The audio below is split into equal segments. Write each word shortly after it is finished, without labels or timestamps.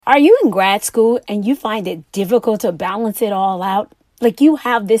Are you in grad school and you find it difficult to balance it all out? Like you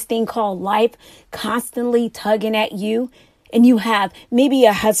have this thing called life constantly tugging at you, and you have maybe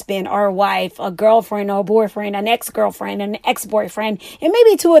a husband or a wife, a girlfriend or a boyfriend, an ex-girlfriend, an ex-boyfriend, and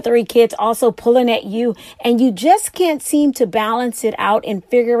maybe 2 or 3 kids also pulling at you, and you just can't seem to balance it out and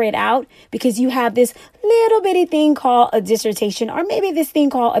figure it out because you have this little bitty thing called a dissertation, or maybe this thing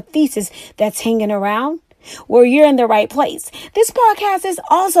called a thesis that's hanging around. Well, you're in the right place. This podcast is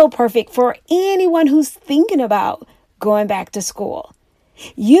also perfect for anyone who's thinking about going back to school.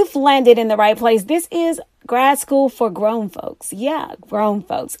 You've landed in the right place. This is grad school for grown folks. Yeah, grown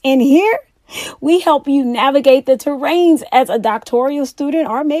folks. And here we help you navigate the terrains as a doctoral student,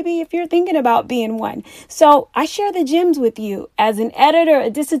 or maybe if you're thinking about being one. So I share the gems with you as an editor,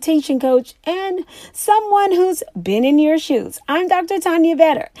 a dissertation coach, and someone who's been in your shoes. I'm Dr. Tanya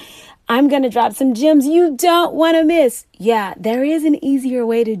Vetter. I'm going to drop some gems you don't want to miss. Yeah, there is an easier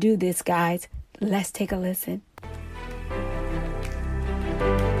way to do this, guys. Let's take a listen.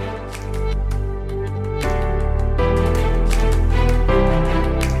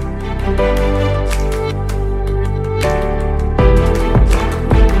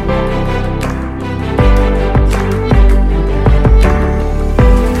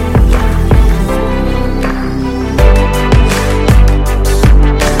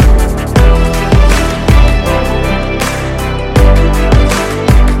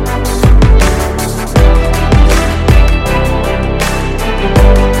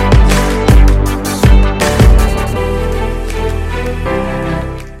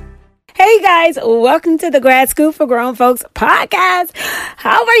 Guys, welcome to the Grad School for Grown Folks podcast.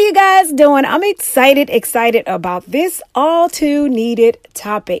 How are you guys doing? I'm excited about this all too needed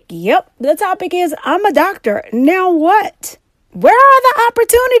topic. Yep, the topic is I'm a doctor. Now what? Where are the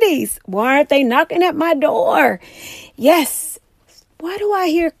opportunities? Why aren't they knocking at my door? Yes. Why do I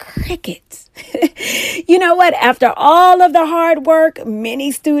hear crickets? You know what? After all of the hard work,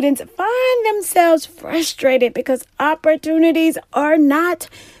 many students find themselves frustrated because opportunities are not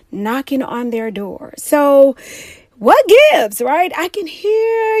knocking on their door. So what gives, right? I can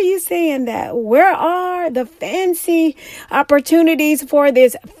hear you saying that. Where are the fancy opportunities for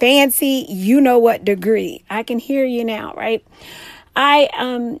this fancy, you know what degree? I can hear you now, right?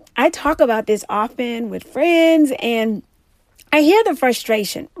 I talk about this often with friends, and I hear the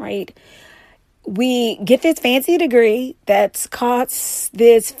frustration, right? We get this fancy degree that's costs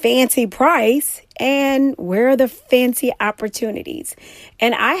this fancy price, and where are the fancy opportunities?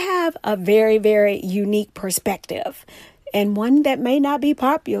 And I have a very, very unique perspective, and one that may not be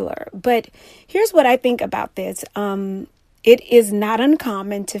popular. But here's what I think about this. It is not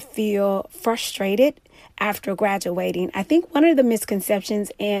uncommon to feel frustrated after graduating. I think one of the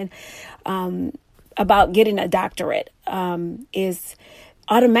misconceptions about getting a doctorate is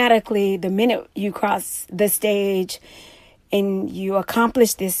automatically the minute you cross the stage and you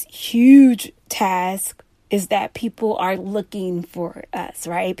accomplish this huge task is that people are looking for us,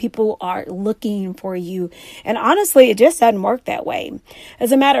 right? People are looking for you. And honestly, it just doesn't work that way.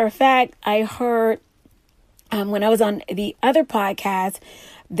 As a matter of fact, I heard when I was on the other podcast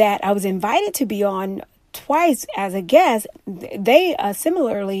that I was invited to be on twice as a guest, they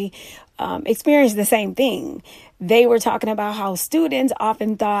similarly experienced the same thing. They were talking about how students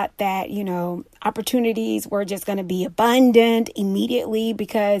often thought that, opportunities were just going to be abundant immediately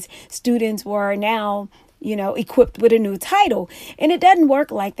because students were now, equipped with a new title. And it doesn't work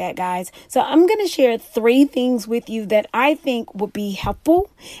like that, guys. So I'm going to share 3 things with you that I think would be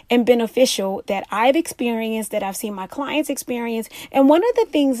helpful and beneficial that I've experienced, that I've seen my clients experience. And one of the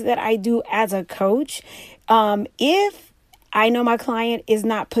things that I do as a coach, if I know my client is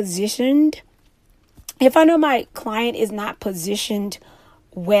not positioned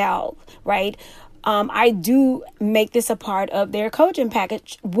well, right? I do make this a part of their coaching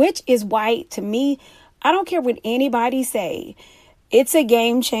package, which is why, to me, I don't care what anybody say. It's a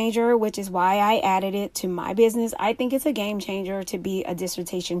game changer, which is why I added it to my business. I think it's a game changer to be a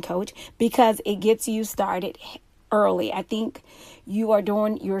dissertation coach because it gets you started early. I think you are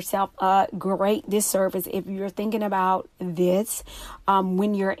doing yourself a great disservice if you're thinking about this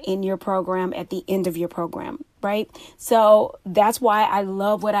when you're in your program at the end of your program, right? So that's why I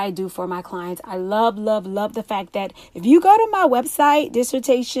love what I do for my clients. I love the fact that if you go to my website,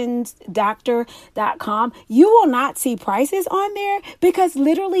 dissertationsdoctor.com, you will not see prices on there because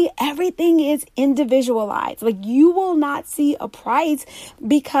literally everything is individualized. Like you will not see a price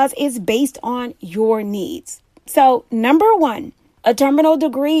because it's based on your needs. So number 1, a terminal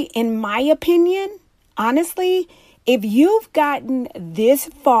degree, in my opinion, honestly, if you've gotten this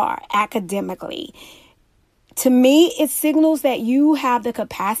far academically, To me, it signals that you have the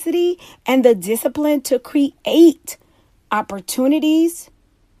capacity and the discipline to create opportunities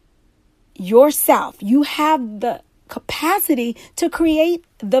yourself. You have the capacity to create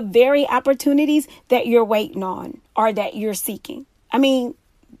the very opportunities that you're waiting on or that you're seeking. I mean,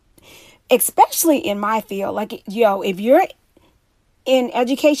 especially in my field, like, if you're in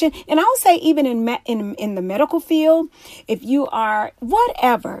education, and I'll say even in the medical field, if you are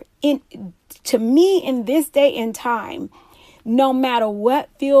whatever, to me in this day and time, no matter what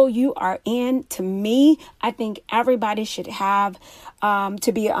field you are in, to me, I think everybody should have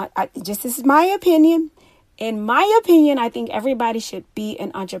to be, just this is my opinion. In my opinion, I think everybody should be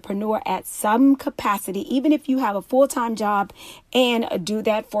an entrepreneur at some capacity, even if you have a full-time job, and do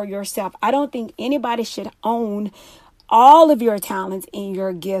that for yourself. I don't think anybody should own all of your talents and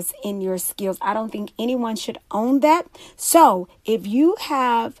your gifts and your skills. I don't think anyone should own that. So if you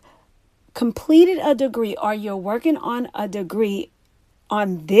have completed a degree or you're working on a degree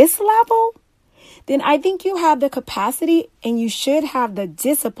on this level, then I think you have the capacity and you should have the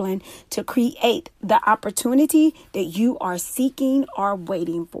discipline to create the opportunity that you are seeking or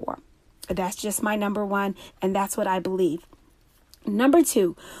waiting for. That's just my number one, and that's what I believe. Number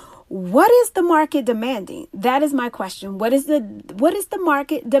two, what is the market demanding? That is my question. What is the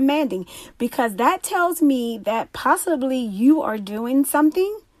market demanding? Because that tells me that possibly you are doing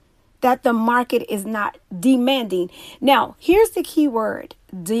something that the market is not demanding. Now, here's the key word: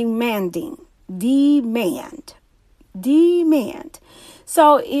 demanding. Demand.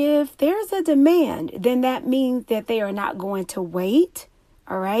 So if there's a demand, then that means that they are not going to wait.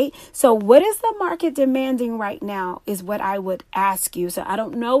 All right. So what is the market demanding right now is what I would ask you. So I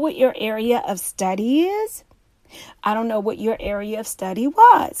don't know what your area of study is. I don't know what your area of study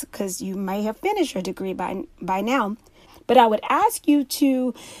was, because you may have finished your degree by now. But I would ask you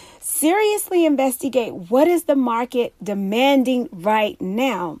to seriously investigate what is the market demanding right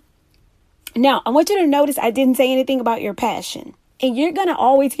now. Now, I want you to notice I didn't say anything about your passion. And you're going to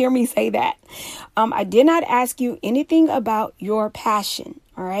always hear me say that. I did not ask you anything about your passion.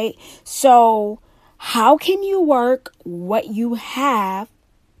 All right. So how can you work what you have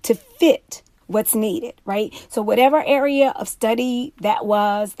to fit what's needed, right? So whatever area of study that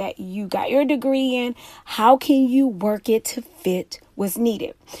was that you got your degree in, how can you work it to fit what's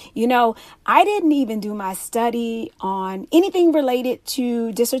needed? I didn't even do my study on anything related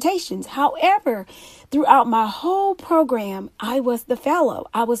to dissertations. However, throughout my whole program, I was the fellow.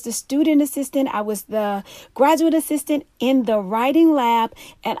 I was the student assistant. I was the graduate assistant in the writing lab.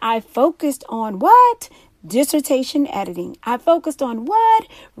 And I focused on what? Dissertation editing. I focused on what?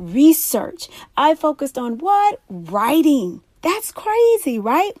 Research. I focused on what? Writing. That's crazy,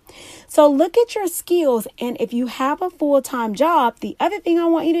 right? So look at your skills. And if you have a full-time job, the other thing I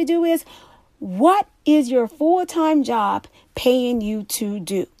want you to do is, what is your full-time job paying you to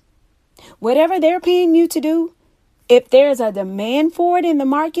do? Whatever they're paying you to do, if there's a demand for it in the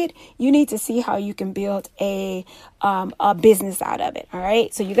market, you need to see how you can build a business out of it. All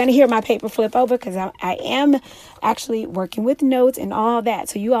right. So you're going to hear my paper flip over, because I am actually working with notes and all that.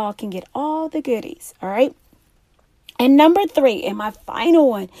 So you all can get all the goodies. All right. And number three, and my final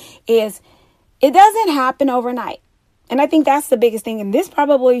one, is it doesn't happen overnight. And I think that's the biggest thing. And this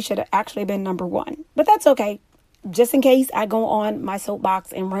probably should have actually been number one, but that's okay. Just in case I go on my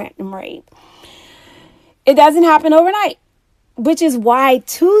soapbox and rant and rave. It doesn't happen overnight, which is why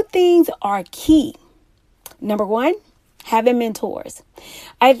two things are key. Number one, having mentors.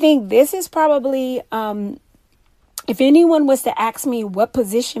 I think this is probably, if anyone was to ask me what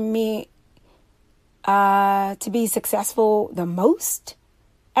positioned me to be successful the most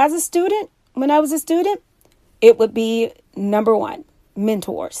as a student, when I was a student, it would be number one,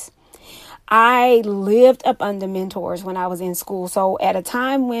 mentors. I lived up under mentors when I was in school. So at a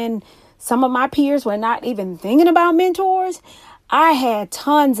time when some of my peers were not even thinking about mentors, I had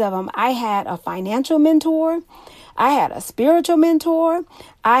tons of them. I had a financial mentor. I had a spiritual mentor.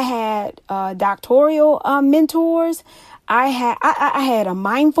 I had doctoral mentors. I had a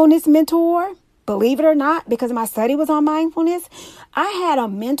mindfulness mentor, believe it or not, because my study was on mindfulness. I had a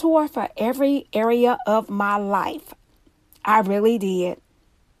mentor for every area of my life. I really did.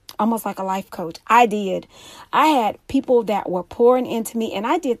 Almost like a life coach. I did. I had people that were pouring into me, and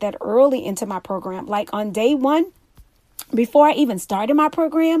I did that early into my program. Like on day one, before I even started my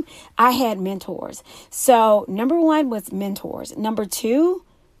program, I had mentors. So number one was mentors. Number two,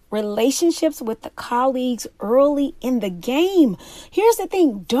 relationships with the colleagues early in the game. Here's the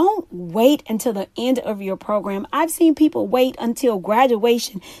thing. Don't wait until the end of your program. I've seen people wait until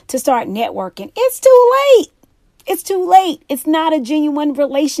graduation to start networking. It's too late. It's too late. It's not a genuine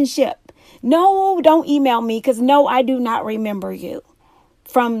relationship. No, don't email me because no, I do not remember you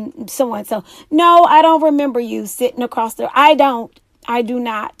from someone. So no, I don't remember you sitting across there. I do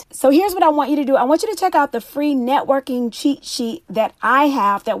not. So here's what I want you to do. I want you to check out the free networking cheat sheet that I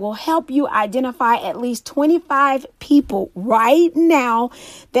have that will help you identify at least 25 people right now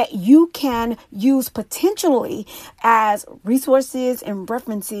that you can use potentially as resources and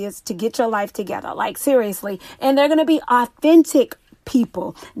references to get your life together. Like seriously. And they're going to be authentic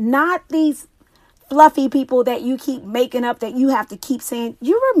people, not these fluffy people that you keep making up that you have to keep saying,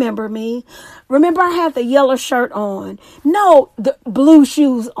 you remember me. Remember I had the yellow shirt on. No, the blue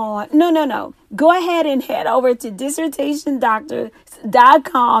shoes on. No. Go ahead and head over to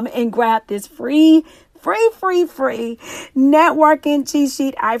dissertationdoctor.com and grab this free networking cheat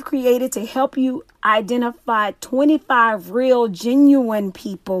sheet I've created to help you identify 25 real, genuine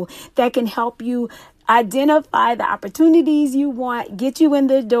people that can help you identify the opportunities you want, get you in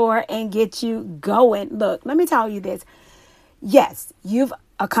the door, and get you going. Look, let me tell you this. Yes, you've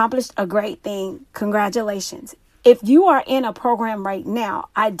accomplished a great thing. Congratulations. If you are in a program right now,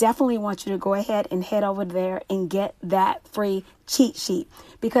 I definitely want you to go ahead and head over there and get that free cheat sheet.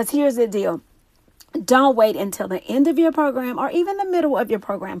 Because here's the deal. Don't wait until the end of your program or even the middle of your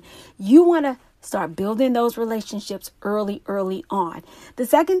program. You want to start building those relationships early on. The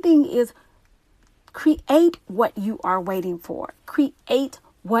second thing is create what you are waiting for. Create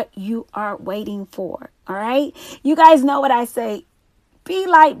what you are waiting for. All right. You guys know what I say. Be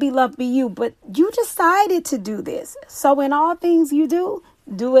light, be loved, be you. But you decided to do this. So in all things you do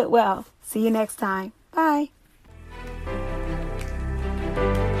it well. See you next time. Bye.